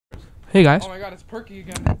Hey guys. Oh my god, it's Perky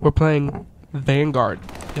again. We're playing Vanguard.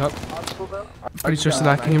 Yup. Pretty sure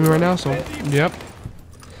Sadat can hear me right now, so yep.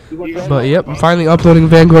 But yep, I'm finally uploading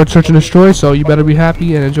Vanguard Search and Destroy, so you better be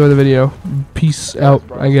happy and enjoy the video. Peace out,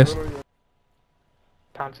 I guess.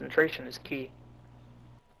 Concentration is key.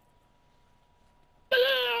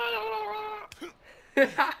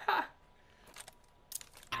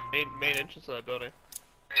 main entrance of that building.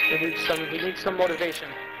 We need some motivation.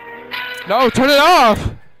 No, turn it off!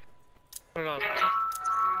 Turn it on.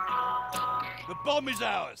 The bomb is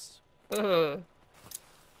ours! Oh,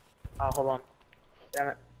 hold on. Damn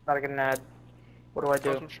it. Gotta get an ad. What do I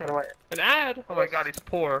do? What do I... An ad? Oh my god, he's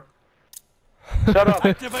poor. Shut up!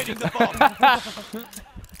 Activating the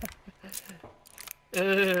bomb!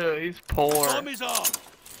 Ew, he's poor. Bomb is on!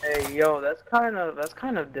 Hey, yo, that's kind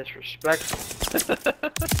of disrespectful.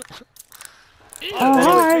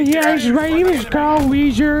 Hi, yes, my name is Carl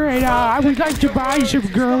Weezer, and I would like to buy some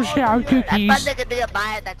Girl Scout cookies. That nigga didn't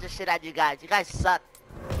buy it, that just shit at you guys. You guys suck.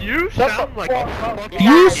 You sound like a fucking...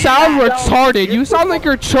 You sound retarded. You sound like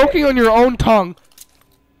you're choking on your own tongue.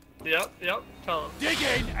 Yep, tell him. Dig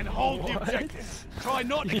in and hold the objective. Try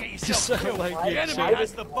not to get yourself killed. The enemy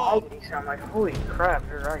has the bomb. You sound like, holy crap,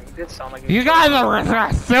 you're right. You did sound like... You guys are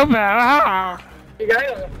stupid. You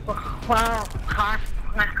guys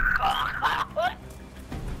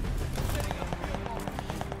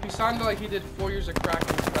He sounded like he did 4 years of crack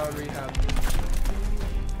and found rehab.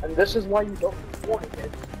 And this is why you don't support it,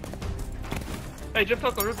 kid. Hey, jump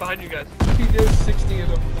out the roof behind you guys. He did 60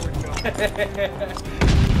 in a 4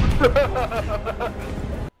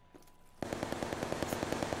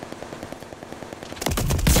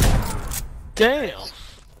 Damn!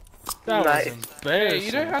 That Nice. was embarrassing. Hey,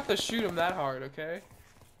 you don't have to shoot him that hard, okay?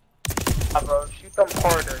 Bro, shoot them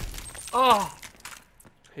harder. Oh!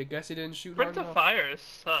 Hey, guess he didn't shoot Sprint hard to enough. fire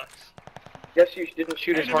sucks. Guess you didn't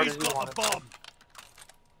shoot as hard Enemy's as you got wanted. the bomb.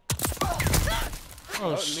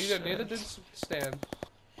 Oh, neither did Stan.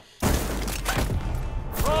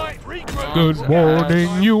 Right, regroup. Good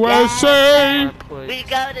morning, USA. We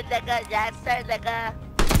go to nigga, yes sir, nigga.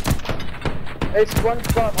 Hey,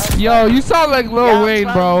 SpongeBob. Yo, you sound like Lil Wayne,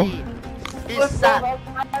 bro. You suck.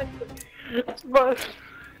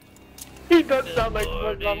 He does sound like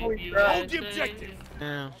SpongeBob. Holy crap. Hold the objective.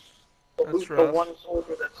 Yeah. That's rough. the one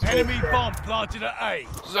soldier that's Enemy bomb planted at A.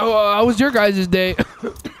 So, how was your guys' day?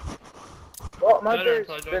 well, my Better day's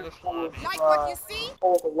if I join been this full of, lobby. Like what you see?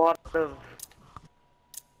 full of a lot of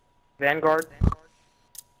Vanguard.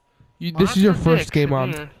 This is your first game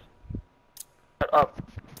on. Shut up.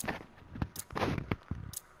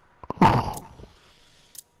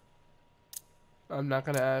 I'm not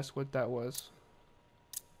gonna ask what that was.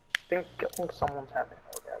 I think someone's having an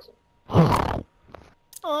orgasm.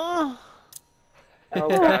 Oh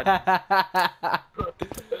god.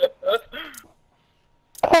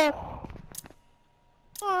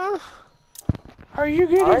 Are you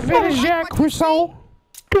gonna finish that croissant?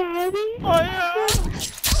 Yes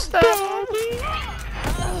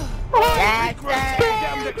Get sir.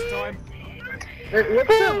 them next time. Hey, what's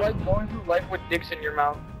it like going through life with dicks in your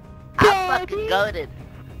mouth? I'm fucking goated.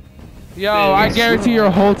 Yo, I guarantee your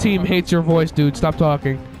whole team hates your voice, dude. Stop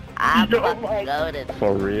talking. I'm fucking goated.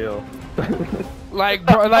 For real. Like,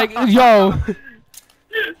 bro, like, yo.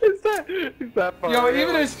 Is that far? Yo,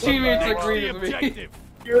 even his teammates What's agree the with me. objective?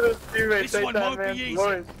 You're the teammate. This Take one that won't be man's easy.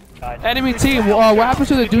 voice. Enemy team, what happens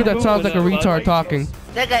to the dude that sounds like a retard talking?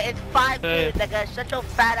 Nigga, it's 5 dudes, nigga. Shut your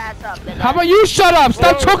fat ass up, nigga. How about you shut up?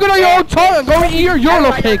 Stop choking on your own tongue and go eat your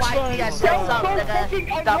YOLO cakes. Yeah,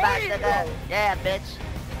 bitch.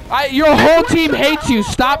 Your whole team hates you.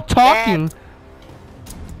 Stop talking.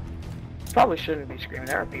 Probably shouldn't be screaming.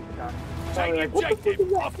 There are people down. Take the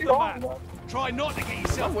objective off the map. Try not to get My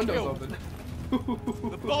yourself window's killed. open.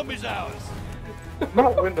 The bomb is ours.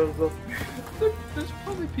 Not windows though. There's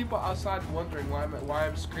probably people outside wondering why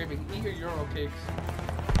I'm screaming, eat your Euro cakes.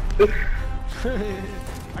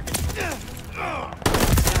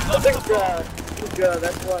 I think,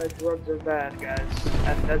 that's why drugs are bad, guys.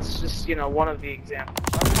 And that's just, one of the examples.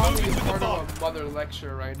 I'm probably Moving to the part bomb. of a mother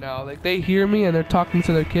lecture right now. Like, They hear me and they're talking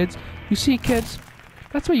to their kids. You see, kids,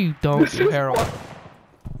 that's why you don't do heroin.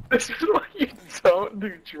 This is why you don't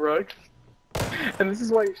do drugs. And this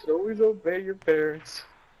is why you should always obey your parents.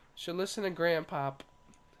 should listen to Grandpop.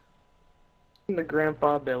 And the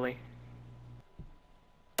Grandpa Billy.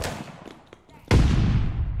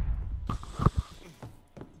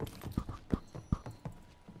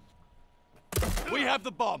 We have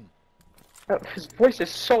the bomb. His voice is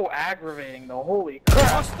so aggravating though, holy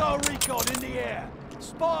crap. Hostile recon in the air.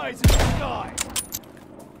 Spies in the sky.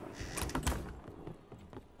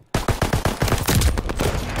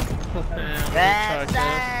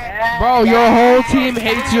 Bro, your whole team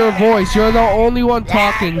hates your voice. You're the only one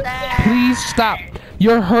talking. Please stop.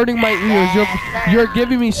 You're hurting my ears. You're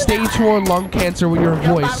giving me stage 4 lung cancer with your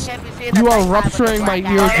voice. You are rupturing my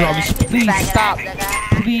eardrums. Please stop.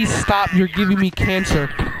 Please stop. You're giving me cancer.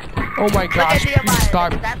 Oh my gosh, please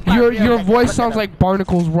stop. Your voice sounds like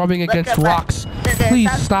barnacles rubbing against rocks.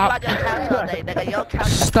 Please stop.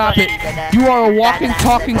 Stop it. You are a walking,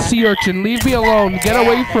 talking sea urchin. Leave me alone. Get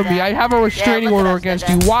away from me. I have a restraining order against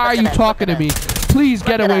you. Why are you talking to me? Please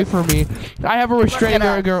get away from me. I have a restraining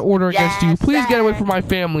order against you. Please get away from my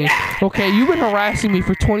family. Okay, you've been harassing me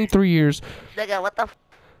for 23 years.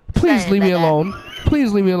 Please leave me alone.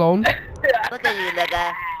 Please leave me alone. Look at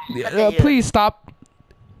you, nigga. Please stop.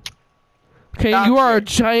 Okay, you are a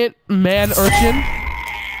giant man urchin.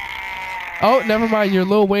 Oh, never mind. You're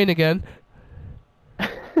Lil Wayne again.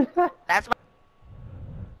 That's my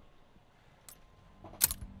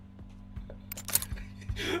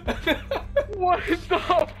What the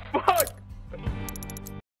fuck?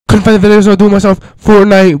 Couldn't find the videos, so I do myself.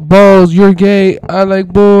 Fortnite balls. You're gay. I like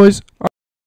boys.